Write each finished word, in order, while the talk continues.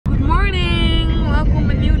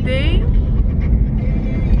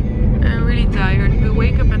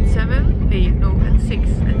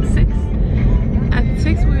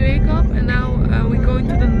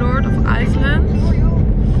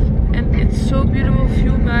so beautiful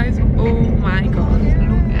view, guys. Oh my god,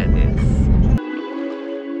 look at this.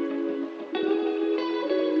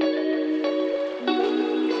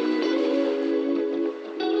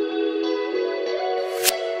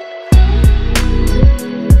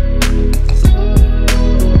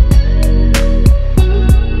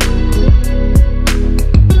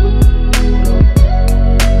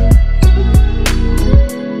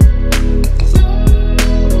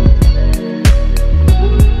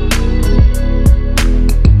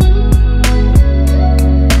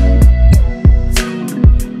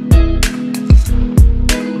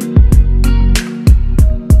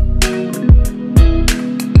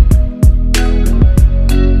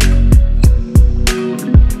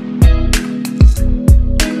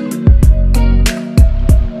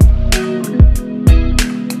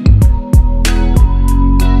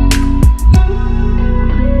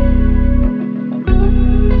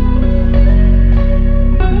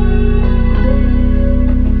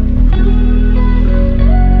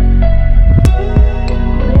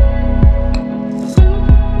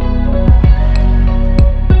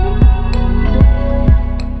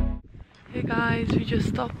 We just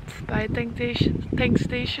stopped by a tank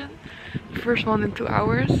station, the first one in 2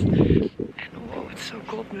 hours, and whoa, it's so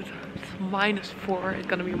cold. It's -4, it's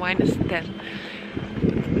gonna be -10.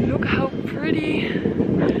 But look how pretty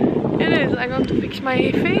it is. I want to fix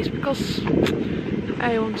my face because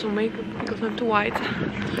I want some makeup because I'm too white.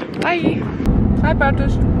 Bye! Hi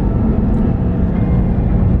Bartosz!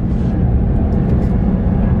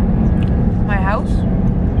 My house,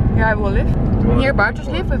 here I will live. Here Bartosz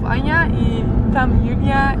live with Anja in tam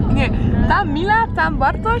Julia. Tam Mila, tam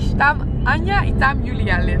Bartosz, tam Anja, and tam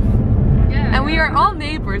Julia live. Yeah. And we are all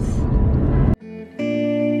neighbors.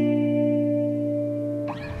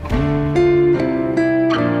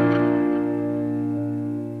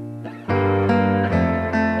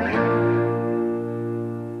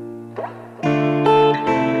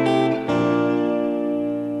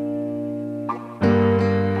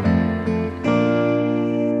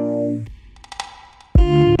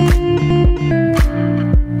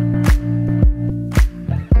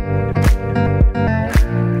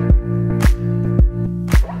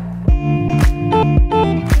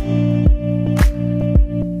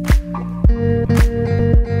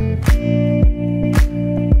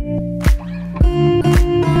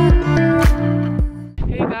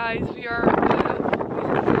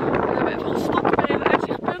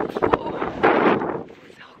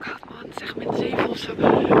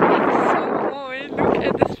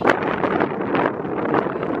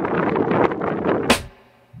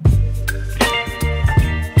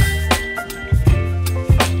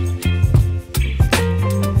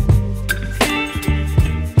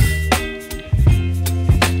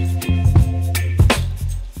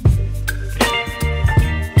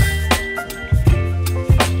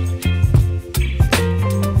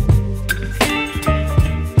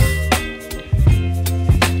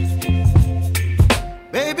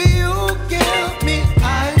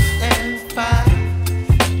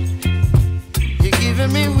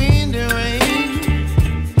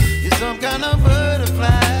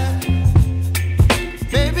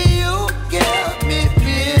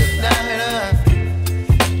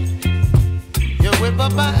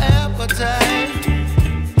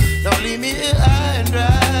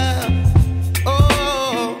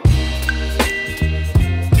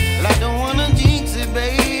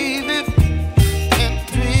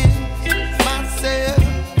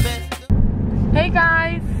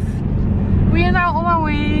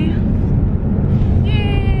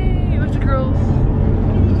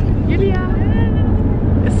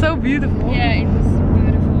 Beautiful. Yeah, it was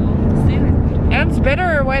beautiful. And it's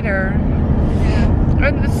better weather. Yeah.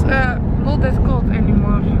 And it's not that cold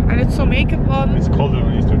anymore. And it's some makeup on. It's colder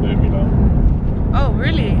than yesterday, Mila. Oh,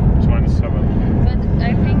 really? It's -7. But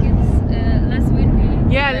I think it's less windy.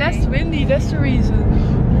 Yeah, less windy. That's the reason.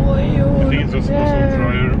 Oh, I think it's also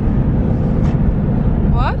drier.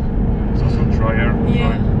 What? It's also drier.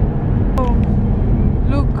 Yeah. Oh,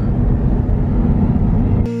 look.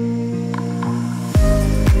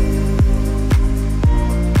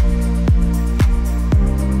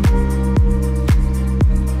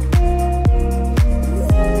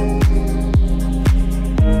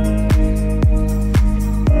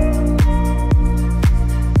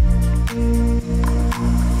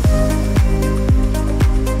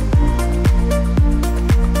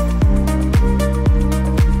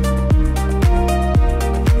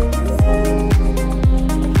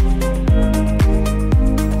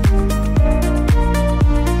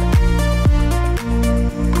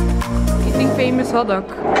 Famous hot dog.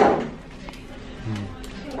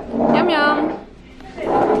 Yum yum.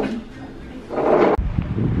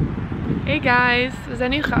 guys, we zijn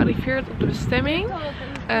nu gearriveerd op de bestemming.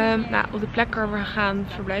 Nou, op de plek waar we gaan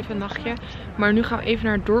verblijven, een nachtje. Maar nu gaan we even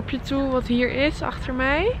naar het dorpje toe, wat hier is, achter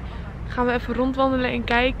mij. Gaan we even rondwandelen en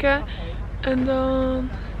kijken. En dan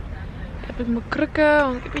heb ik mijn krukken,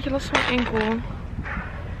 want ik heb een beetje last van mijn enkel.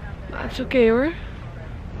 Maar het is oké hoor.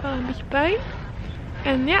 Wel een beetje pijn.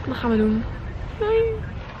 En ja, dat gaan we doen. Doei!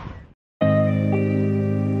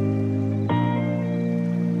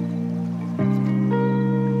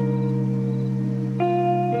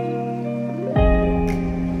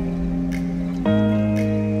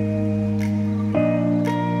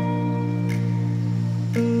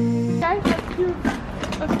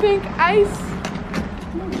 Pink ice.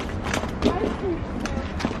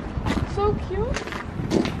 So cute.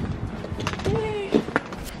 Yay.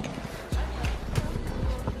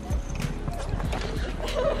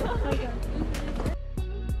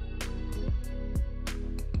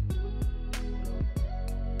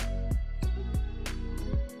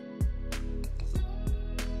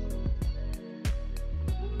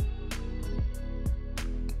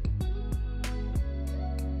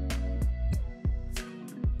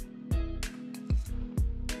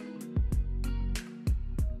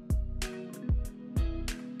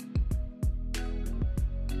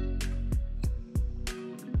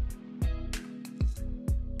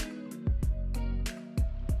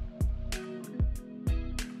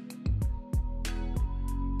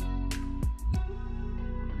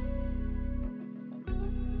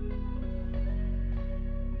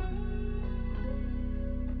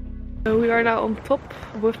 We are now on top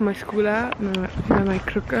with my skula, met mijn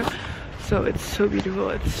krukken. So it's so beautiful,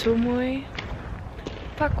 it's so mooi.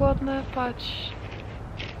 Tak ładne, patrz.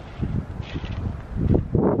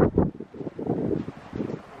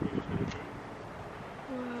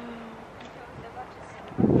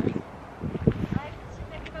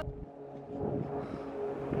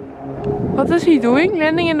 What is he doing?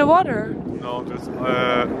 Landing in the water? No, just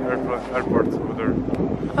airport over there.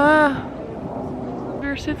 Ah.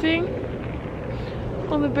 We're sitting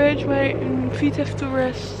on the beach. My feet have to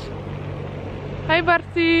rest. Hi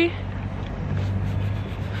Barty.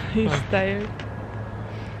 He's tired.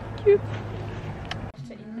 Cute.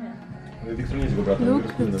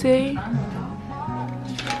 Look, the tea.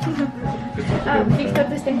 Wiktor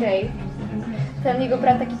to jest ten gej. Ten jego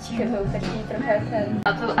brat taki cichy był, taki trochę ten.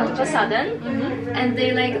 All of a sudden, and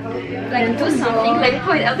they like do something, like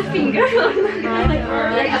point out the finger.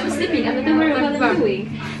 like I was sleeping, and they were what I'm doing,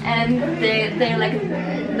 and they're like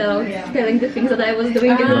telling the things that I was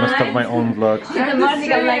doing in the night. Stop my own vlogs. In the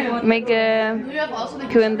morning, I'm like, what? Make a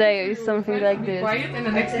Q&A or something like this. Quiet, and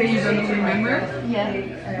the next day you don't remember.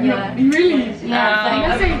 Yeah. Really? Yeah.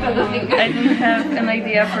 I don't have an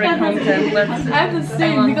idea for a content, but I have the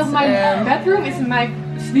same because my bedroom is my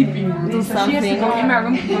sleeping room. So she has to go in my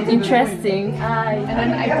room. interesting. And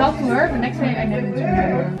then I talked to her. The next day I didn't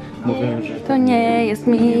remember. To nie jest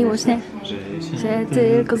miłość, nie, że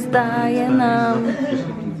tylko zdaje nam.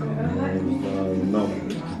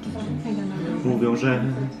 Mówią, że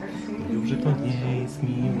to nie jest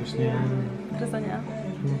miłość, nie.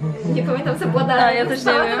 Nie pamiętam co było dalej. Ja też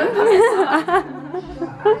nie wiem.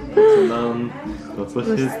 To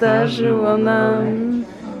co się Zdarzyło nam.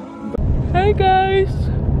 Hey guys,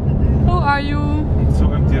 how are you? It's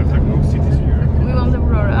so empty, there's like no cities here. We want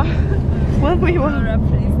Aurora. What we want? Aurora,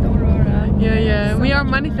 please, Aurora. Yeah, we are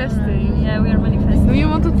manifesting. Yeah, we are manifesting. Do you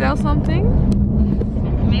want to tell something?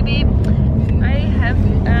 Maybe I have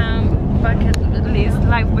bucket list,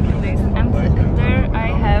 life bucket list, and there I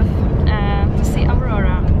have to see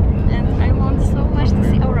Aurora, and I want so much to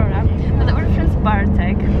see Aurora. But our friend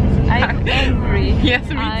Bartek, I'm angry. Yes,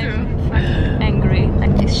 me too. I'm fucking angry.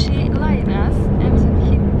 Like she lied us, and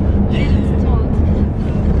he didn't told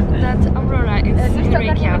that Aurora is in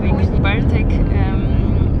Reykjavik. Bartek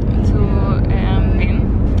to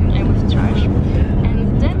bin with trash,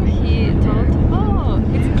 and then he told, oh,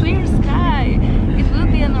 it's clear sky, it will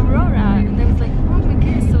be an aurora, and I was like, oh,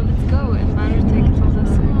 okay, so let's go. And Bartek told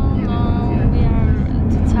us, oh no, we are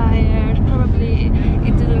too tired, probably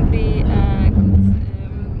it didn't be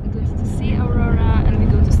good to see aurora, and we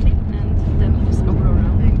go to sleep, and then it was aurora.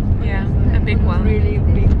 Yeah, a big one. Really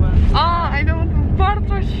big one. Oh, I don't want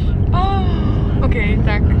Bartosz. Oh, okay,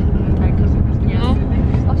 tak. Yes. No.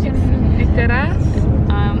 I teraz?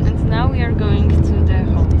 And now we are going to the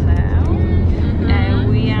hotel.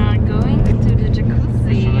 We are going to the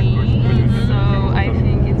jacuzzi, so I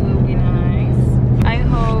think it will be nice. I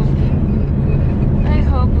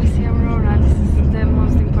hope we see aurora. This is the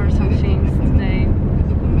most important thing today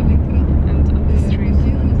and on this trip.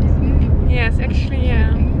 Yes, actually,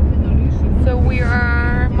 yeah. So we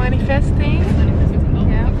are manifesting.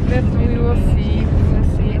 Yeah, that we will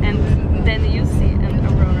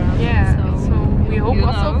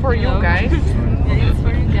guys. Yeah, it's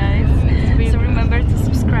for you guys. So remember to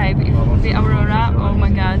subscribe. If the Aurora, oh my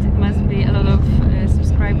god, it must be a lot of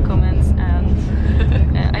subscribe comments and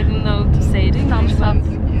I don't know to say it in English, but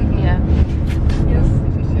yeah. Yes.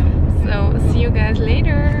 So see you guys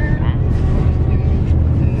later.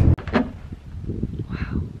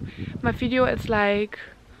 Wow. My video is like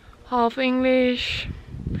half English,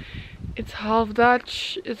 it's half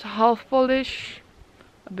Dutch, it's half Polish,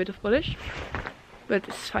 a bit of Polish, but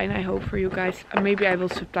it's fine. I hope for you guys. Maybe I will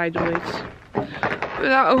subtitle it.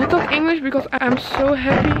 But I will talk English because I'm so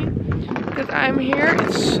happy that I'm here.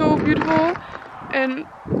 It's so beautiful, and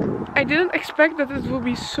I didn't expect that it would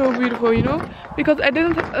be so beautiful, you know, because I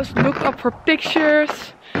didn't look up for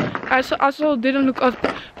pictures. I also didn't look up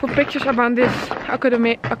for pictures about this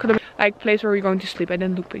academy like place where we're going to sleep. I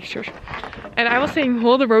didn't look pictures, and I was saying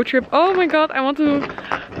whole the road trip, oh my god, I want to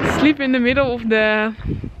sleep in the middle of the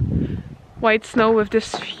white snow with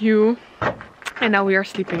this view. And now we are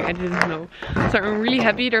sleeping. I didn't know, so I'm really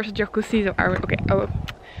happy. There's a jacuzzi. So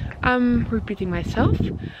I'm repeating myself,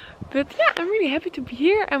 but yeah, I'm really happy to be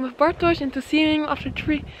here and with Bartosz and to see him after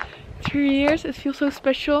three years. It feels so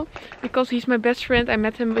special because he's my best friend. I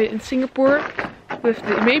met him in Singapore. With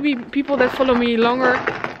maybe people that follow me longer,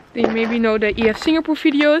 they maybe know the EF Singapore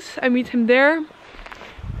videos. I meet him there,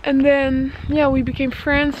 and then yeah, we became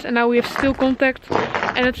friends, and now we have still contact,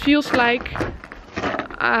 and it feels like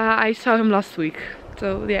I saw him last week.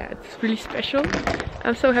 So yeah, it's really special.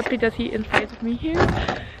 I'm so happy that he invited me here,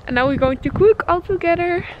 and now we're going to cook all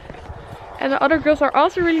together. And the other girls are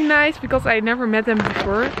also really nice because I never met them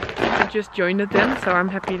before. I just joined them, so I'm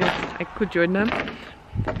happy that I could join them.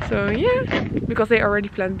 So yeah, because they already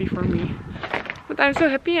planned before me. But I'm so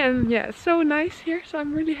happy, and yeah, it's so nice here, so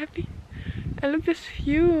I'm really happy. And look this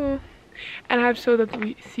view. And I hope so that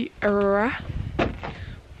we see Aurora.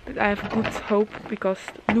 But I have good hope because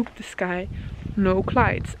look the sky, no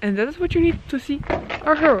clouds. And that is what you need to see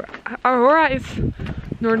Aurora. Aurora is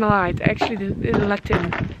Northern Light, actually in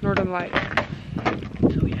Latin, Northern Light.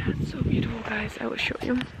 So yeah, it's so beautiful guys, I will show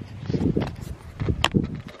you.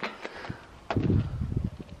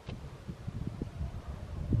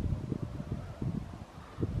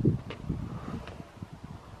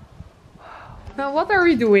 Now what are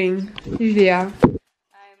we doing, Julia? I'm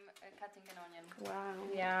cutting an onion. Wow.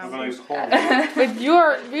 Yeah. But you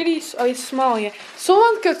are really small, yeah.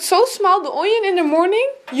 Someone cut so small the onion in the morning?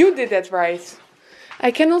 You did that right. I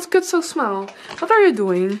cannot cut so small. What are you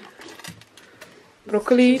doing?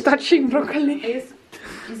 Broccoli, touching broccoli. Is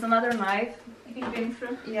another knife.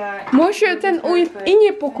 Yeah. Może ten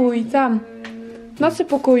inny pokój tam. Na co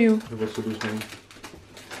pokoju?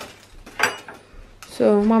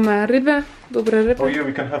 So, mamy rybę, dobre ryby. Oh yeah,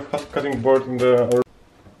 we can have cutting board in the...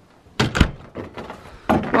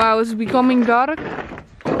 Wow, it's becoming dark.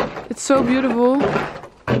 It's so beautiful.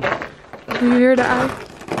 Do you hear the owl?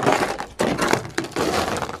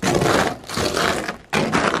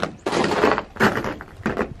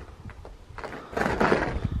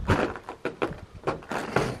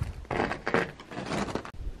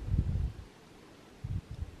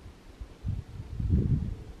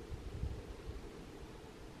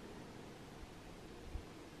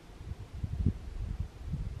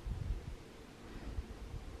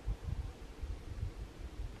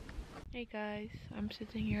 Hey guys, I'm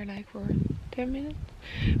sitting here like for 10 minutes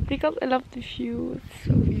because I love the view. It's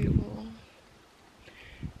so beautiful,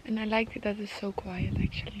 and I like that it's so quiet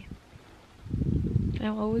actually.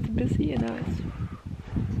 I'm always busy and now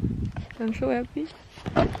I'm so happy.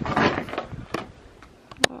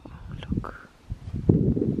 Oh, look.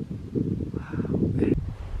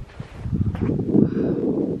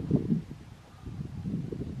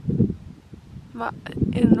 Wow.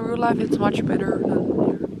 In real life it's much better than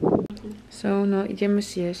here. So, no idziemy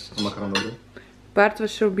zjeść. Makaron dobry?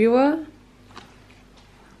 Bartosz robiła?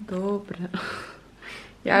 Dobra.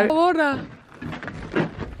 Ja...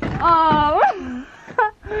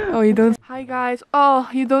 Oh, you don't... Hi guys. Oh,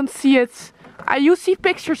 you don't see it. You see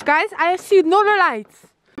pictures guys? I see northern lights.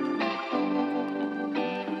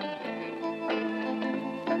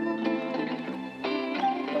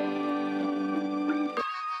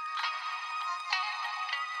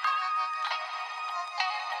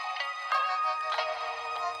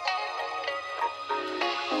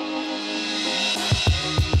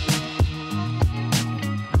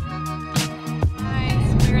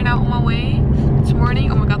 On my way this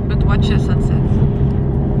morning. Oh my god, but watch the sunset.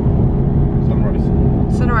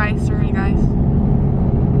 Sunrise, sorry guys.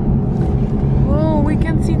 Whoa, we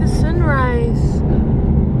can see the sunrise.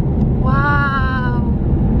 Wow.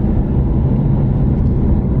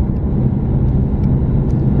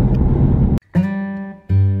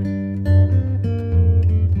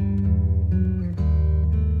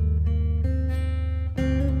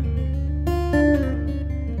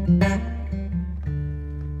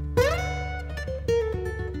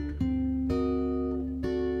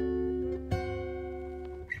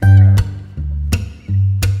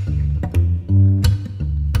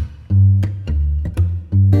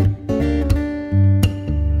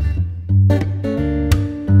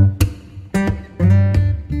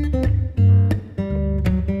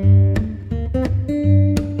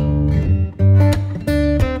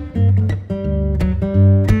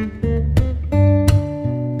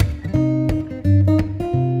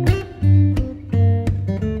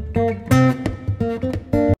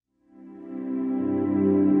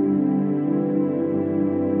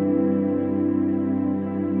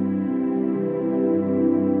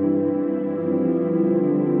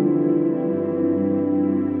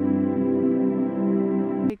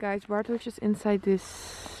 Guys, Bartosz is inside this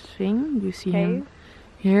thing. You see him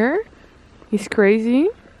here? He's crazy.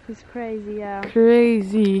 He's crazy, yeah.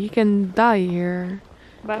 Crazy. He can die here.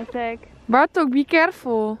 Bartosz, be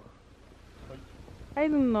careful. I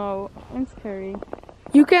don't know. I'm scary.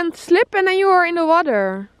 You can slip and then you are in the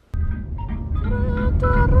water.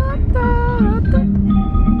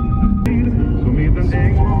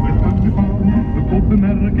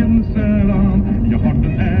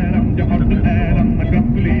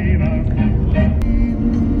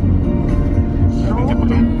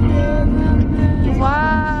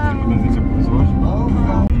 Wow.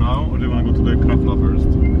 Now, or do you want to go to the Krafla first?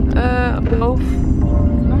 Both.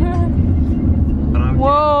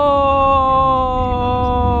 Wow.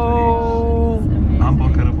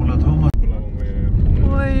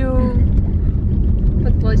 Oju.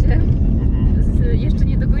 Podwozie z jeszcze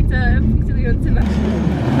nie do końca funkcjonującym.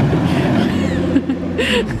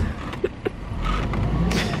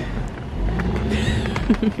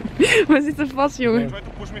 We zitten vast, jongen. Try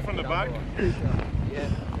to push me from the back.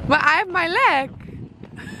 Maar I have my leg.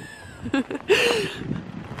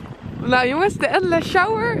 Nou jongens, de endless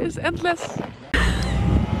shower is endless.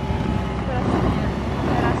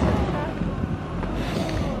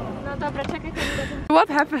 No dobra, czekaj. What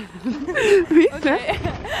happened? Okay.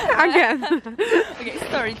 Again. Okay,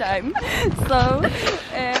 story time. So, we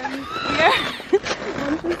are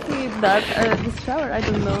want to see that this shower. I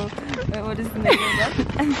don't know what is the name of that.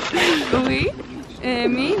 And we,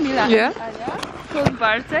 me, Mila, Yeah. and Anya, called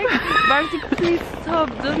Bartek. Bartek, please stop!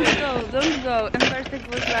 Don't go! Don't go! And Bartek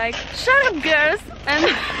was like, "Shut up, girls!" And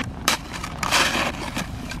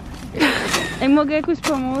Ej, mogę jakoś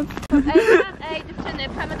pomóc? Ej, dziewczyny,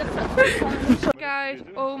 pchamy do przodu. Guys,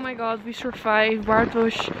 oh my god, we survived.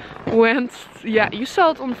 Bartosz went, yeah, you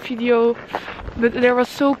saw it on video, but there was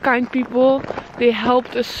so kind people. They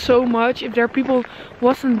helped us so much. If their people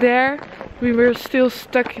wasn't there, we were still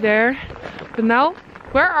stuck there. But now,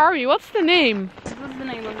 where are we? What's the name? What's the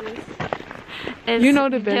name of this? You know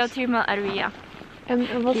the best. Geothermal area. And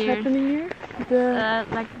what's Here. happening here? The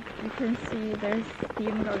Like you can see, there's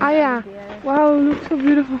steam going yeah. there. Wow, it looks so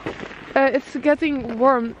beautiful. It's getting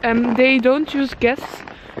warm and they don't use gas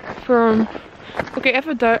from... Oké,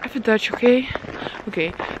 even Dutch, oké?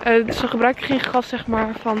 Oké, ze gebruiken geen gas zeg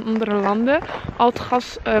maar van andere landen. Al het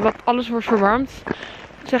gas wat alles wordt verwarmd,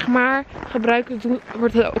 zeg maar, gebruiken...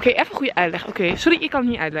 Oké, even goede uitleg. Oké, sorry, ik kan het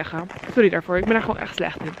niet uitleggen. Sorry daarvoor, ik ben daar gewoon echt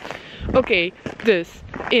slecht in. Oké, dus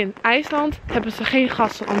in IJsland hebben ze geen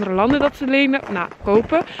gas van andere landen dat ze lenen,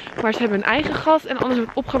 kopen. Maar ze hebben hun eigen gas en alles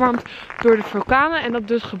wordt opgewarmd door de vulkanen. En dat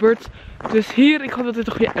dus gebeurt dus hier. Ik hoop dat dit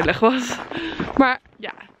een goede uitleg was. Maar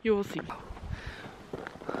ja, you will see.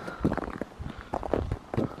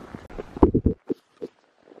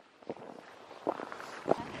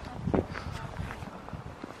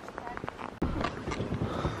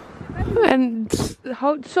 And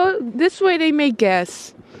how, so this way they make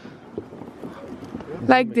gas.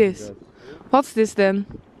 Like this. What's this then?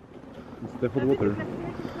 It's the hot water.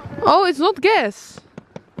 Oh, it's not gas.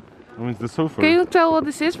 Oh, it's the sulfur. Can you tell what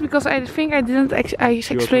this is? Because I think I didn't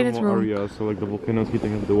explain it wrong. Area, so like the volcano is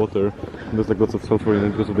heating up the water. And there's like lots of sulfur in it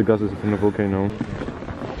because of the gases from the volcano.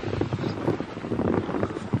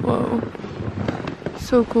 Whoa.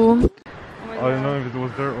 So cool. I don't know if it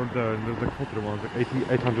was there or there. And there's like hotter ones, like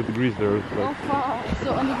 800 degrees there. It's like... Oh wow!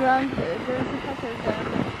 So on the ground there's a hotter than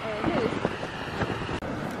this.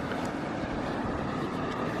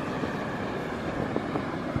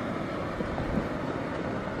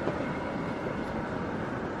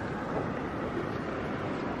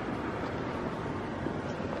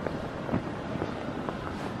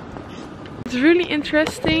 It's really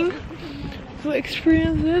interesting to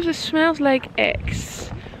experience this. It smells like eggs.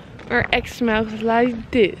 Or egg smells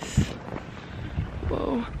like this.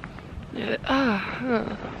 Whoa.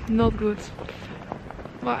 Yeah, not good.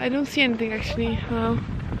 Well, I don't see anything actually. Wow.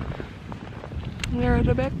 We're at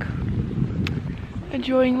the back.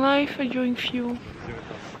 Enjoying life, enjoying view.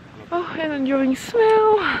 Oh, and enjoying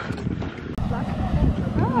smell.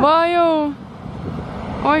 Wow, yo.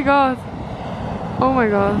 Oh my god. Oh my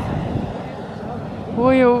god. Oh,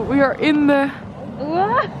 yo, we are in the...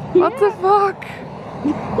 What the fuck?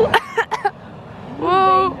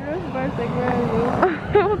 Whoa!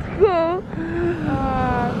 Let's go!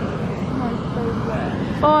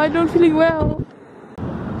 Oh, I don't feel well.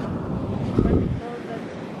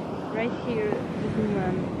 Right here is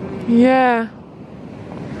human. Yeah.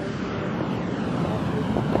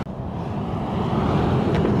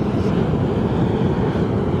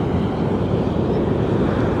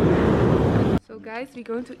 So guys, we're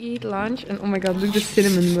going to eat lunch and oh my god, look at the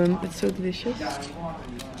cinnamon bun. It's so delicious.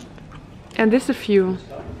 And this is the view.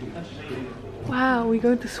 Wow, we're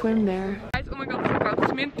going to swim there. Guys, oh my god, het is zo koud. Het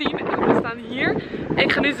is min 10 en we staan hier. En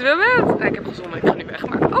ik ga nu zwemmen. Nee, ik heb gezwommen, ik ga nu weg.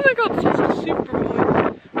 Maar oh my god, het is echt super mooi.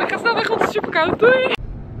 Maar ik ga snel weg, want het is super koud. Doei!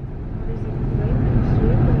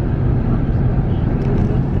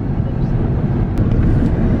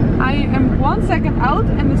 I am 1 second out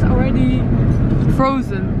and it's already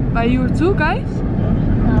frozen. By you too, guys?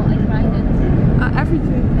 No, I tried it.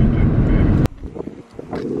 Everything.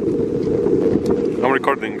 I'm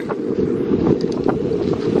recording.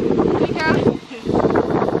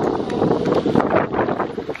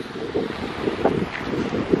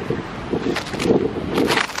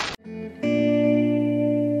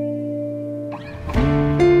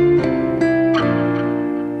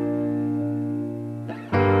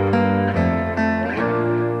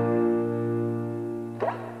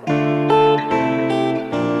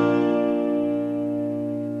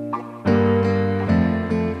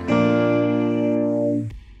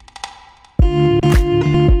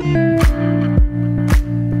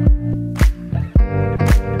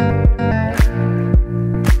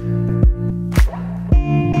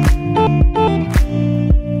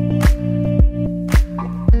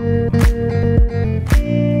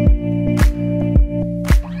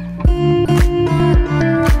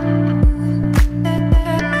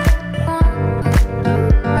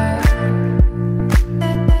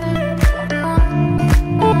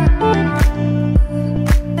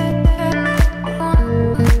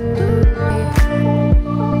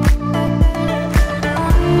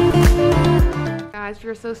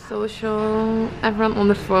 We're so social. Everyone on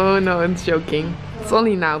the phone. No, I'm joking. It's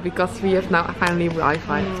only now because we have now finally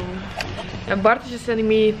Wi-Fi. And Bartosz is sending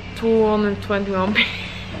me 221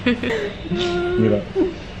 Mila.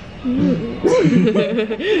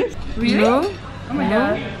 Really? No? Oh my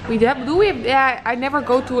god. We have, do we have, yeah, I never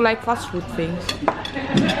go to like fast food things.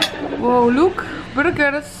 Whoa, look.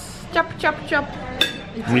 Burgers. Chop, chop, chop.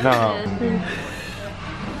 Mila.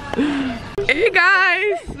 Hey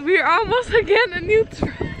guys, we're almost again a new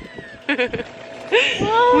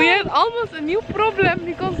we had almost a new problem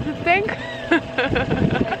because the tank.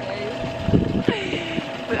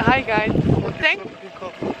 But hi guys, the tank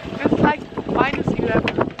is like -11.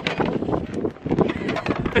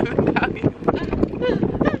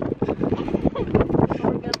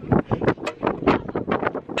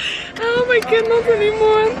 Oh my god, not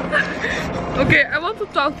anymore. Okay, I want to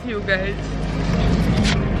talk to you guys.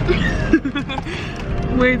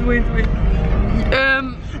 Wait.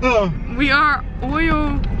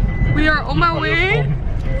 We are on my way.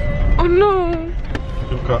 Oh no.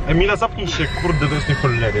 Mila, zapnij się, kurde, to jest nie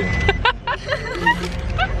cholery.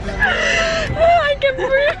 I can't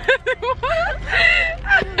breathe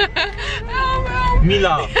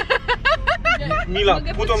anymore. Mila,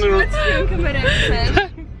 put on your...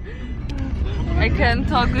 I can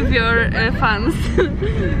talk with your fans.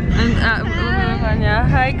 And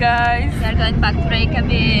hi guys. We are going back to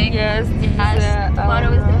Reykjavik. Yes,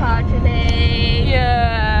 Tomorrow is the party day.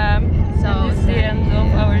 Yeah. So this is the end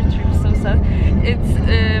of our trip. So sad. It's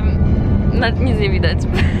nic nie widać,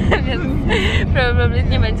 więc prawdopodobnie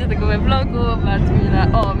nie będzie tego we vlogu. But Mila,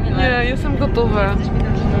 Mila. Nie, jestem gotowa.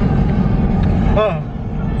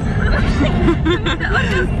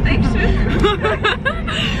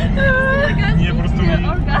 Nie, po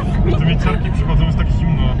prostu mi ciarki przychodzą, jest tak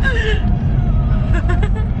zimno.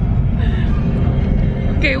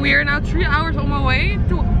 Okay, we are now 3 hours on my way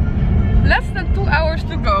to less than 2 hours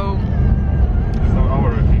to go. It's an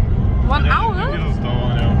hour, I think. 1 hour? Nie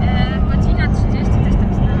zostało, nie. Godzina 30 też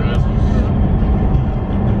tam stoi.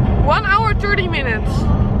 1 hour 30 minutes.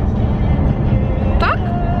 Tak?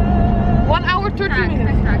 1 hour 30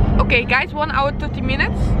 minutes. Tak. Okay, guys, 1 hour 30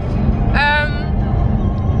 minutes.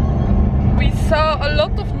 We saw a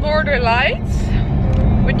lot of northern lights,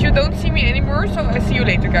 but you don't see me anymore, so I see you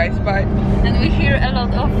later, guys. Bye. And we hear a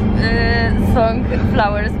lot of song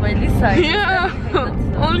Flowers by Lisa. Yeah,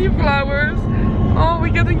 only flowers. Oh,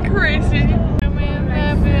 we're getting crazy.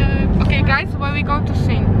 Okay, guys, when we go to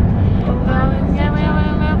sing.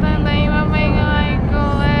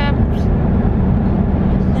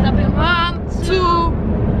 1, 2,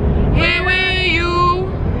 here with you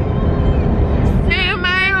in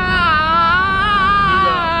my heart.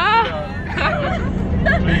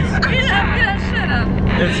 Mila, shut up.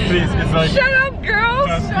 Yes, please, it's like... Shut up,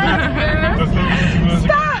 girls!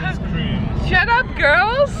 Stop! Shut up,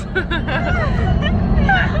 girls!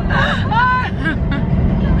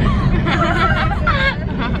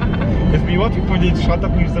 Jest mi łatwiej powiedzieć shut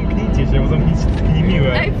up niż zamknijcie się, bo zamknijcie takie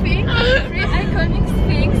niemiłe. I think three iconic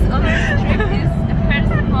things on this trip is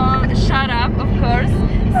first of all, shut up, of course.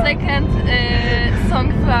 Second,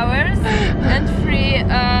 song hours and 3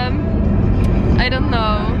 I don't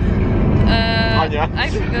know. Anya. I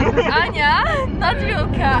forgot. Anya, not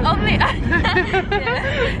Julka, only Anya.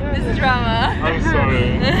 Yeah, this drama. I'm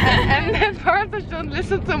sorry. And then Bartosz don't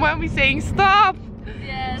listen to when we saying stop!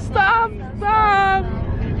 Yeah, Stop! Stop!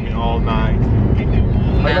 All night.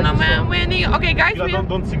 Man, winning. Okay, guys, we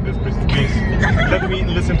Don't sing this, please. Let me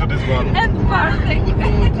listen to this one. and Bartek.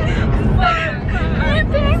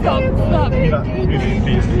 Stop, stop. Mila,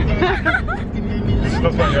 please. This is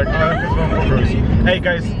not funny. This is one for girls. Hey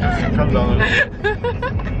guys, calm down.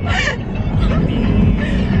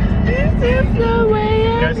 This is the way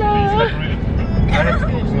Guys, please, like really. I have to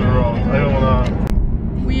focus on the road. I don't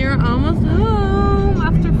wanna. We are almost home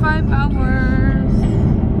after 5 hours.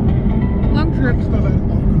 Long trip.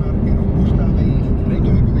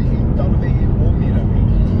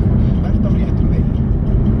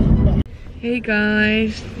 Hey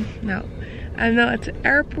guys, now I'm now at the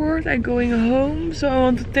airport. I'm going home, so I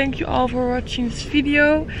want to thank you all for watching this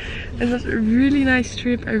video. It was a really nice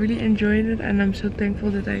trip. I really enjoyed it, and I'm so thankful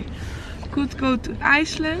that I could go to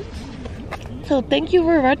Iceland. So thank you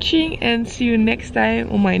for watching, and see you next time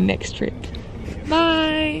on my next trip.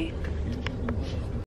 Bye!